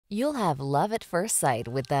You'll have love at first sight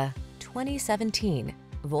with the 2017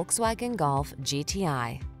 Volkswagen Golf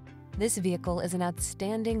GTI. This vehicle is an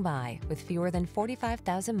outstanding buy with fewer than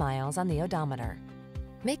 45,000 miles on the odometer.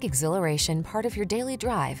 Make exhilaration part of your daily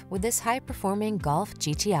drive with this high-performing Golf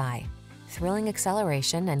GTI. Thrilling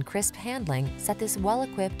acceleration and crisp handling set this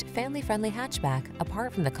well-equipped, family-friendly hatchback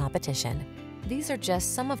apart from the competition. These are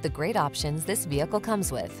just some of the great options this vehicle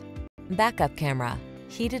comes with: backup camera,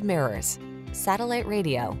 heated mirrors, satellite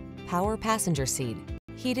radio, power passenger seat,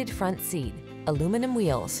 heated front seat, aluminum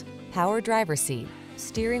wheels, power driver seat,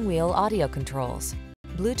 steering wheel audio controls,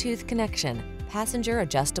 Bluetooth connection, passenger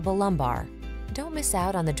adjustable lumbar. Don't miss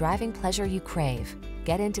out on the driving pleasure you crave.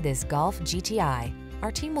 Get into this Golf GTI.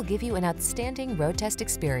 Our team will give you an outstanding road test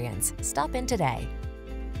experience. Stop in today.